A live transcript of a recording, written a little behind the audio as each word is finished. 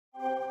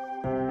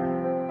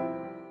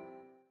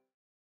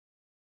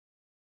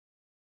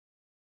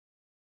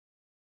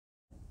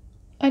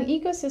An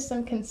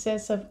ecosystem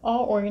consists of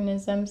all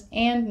organisms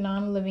and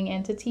non-living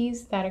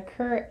entities that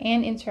occur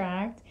and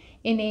interact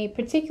in a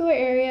particular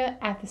area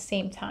at the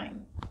same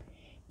time.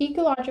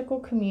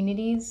 Ecological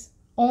communities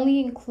only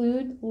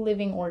include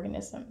living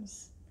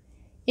organisms.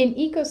 In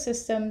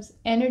ecosystems,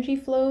 energy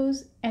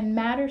flows and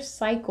matter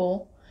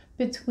cycle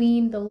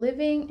between the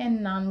living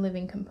and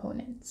non-living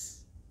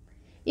components.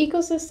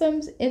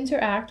 Ecosystems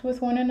interact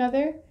with one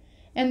another,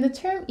 and the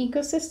term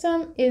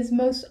ecosystem is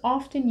most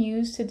often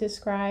used to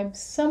describe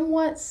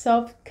somewhat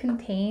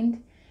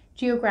self-contained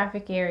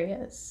geographic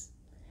areas.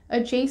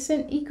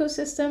 Adjacent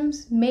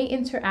ecosystems may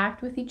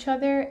interact with each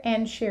other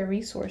and share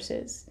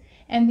resources,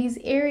 and these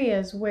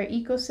areas where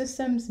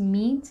ecosystems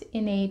meet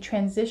in a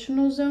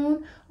transitional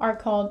zone are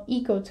called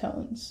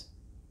ecotones.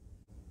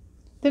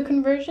 The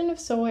conversion of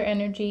solar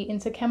energy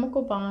into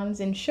chemical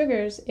bonds and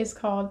sugars is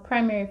called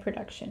primary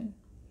production.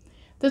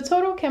 The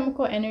total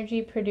chemical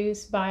energy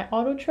produced by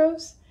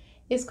autotrophs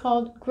is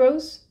called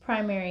gross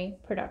primary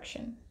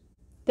production.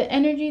 The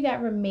energy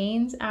that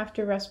remains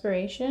after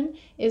respiration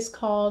is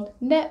called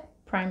net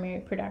primary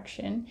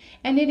production,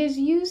 and it is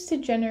used to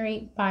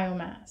generate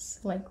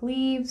biomass, like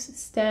leaves,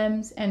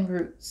 stems, and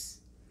roots.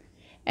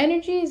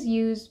 Energy is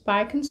used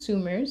by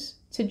consumers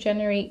to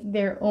generate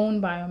their own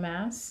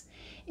biomass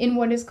in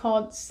what is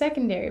called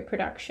secondary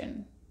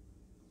production.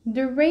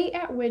 The rate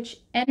at which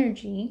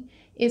energy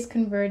is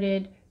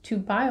converted to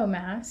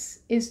biomass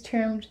is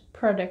termed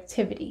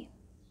productivity.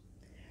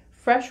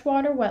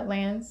 Freshwater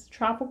wetlands,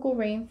 tropical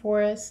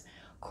rainforests,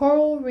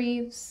 coral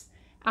reefs,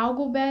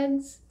 algal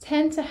beds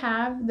tend to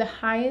have the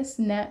highest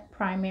net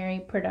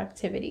primary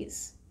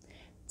productivities.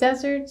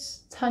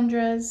 Deserts,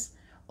 tundras,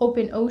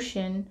 open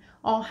ocean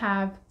all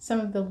have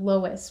some of the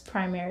lowest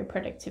primary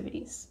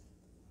productivities.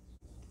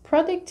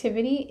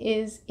 Productivity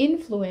is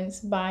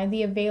influenced by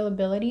the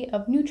availability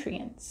of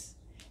nutrients,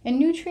 and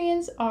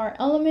nutrients are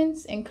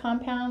elements and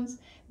compounds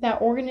that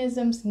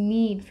organisms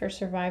need for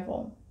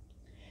survival.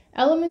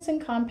 Elements and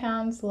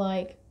compounds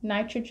like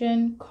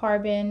nitrogen,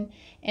 carbon,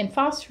 and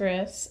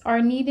phosphorus are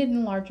needed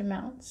in large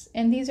amounts,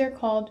 and these are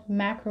called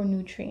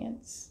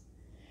macronutrients.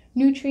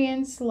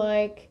 Nutrients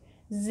like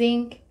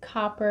zinc,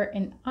 copper,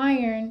 and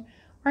iron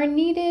are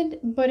needed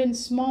but in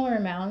smaller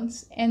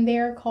amounts, and they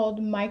are called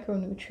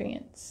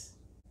micronutrients.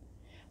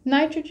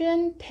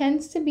 Nitrogen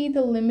tends to be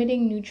the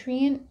limiting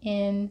nutrient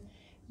in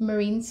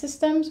marine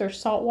systems or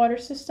saltwater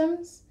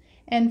systems,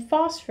 and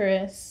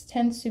phosphorus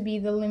tends to be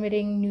the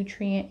limiting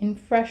nutrient in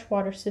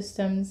freshwater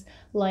systems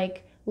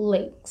like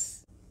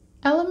lakes.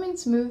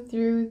 Elements move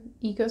through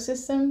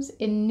ecosystems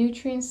in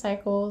nutrient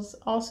cycles,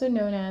 also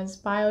known as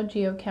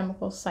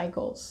biogeochemical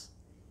cycles.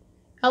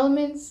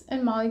 Elements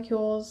and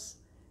molecules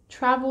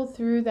travel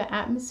through the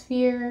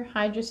atmosphere,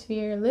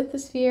 hydrosphere,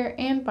 lithosphere,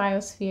 and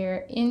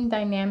biosphere in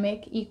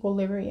dynamic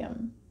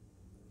equilibrium.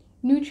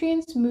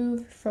 Nutrients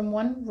move from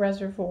one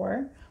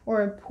reservoir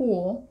or a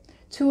pool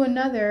to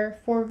another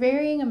for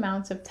varying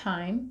amounts of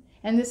time,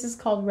 and this is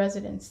called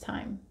residence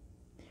time.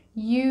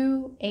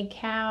 You, a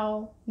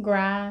cow,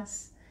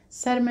 grass,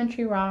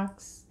 sedimentary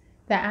rocks,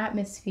 the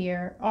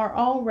atmosphere are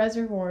all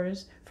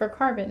reservoirs for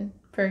carbon,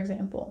 for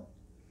example.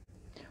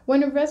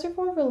 When a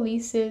reservoir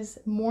releases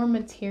more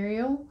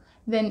material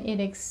than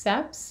it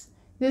accepts,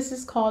 this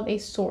is called a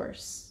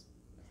source.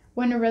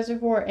 When a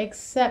reservoir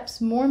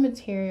accepts more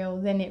material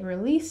than it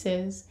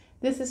releases,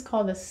 this is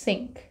called a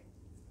sink.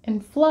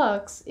 And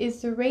flux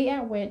is the rate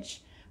at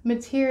which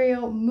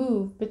material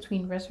move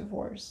between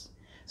reservoirs.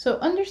 So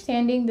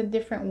understanding the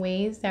different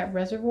ways that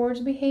reservoirs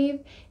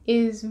behave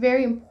is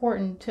very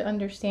important to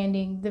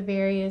understanding the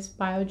various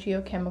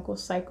biogeochemical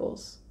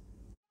cycles.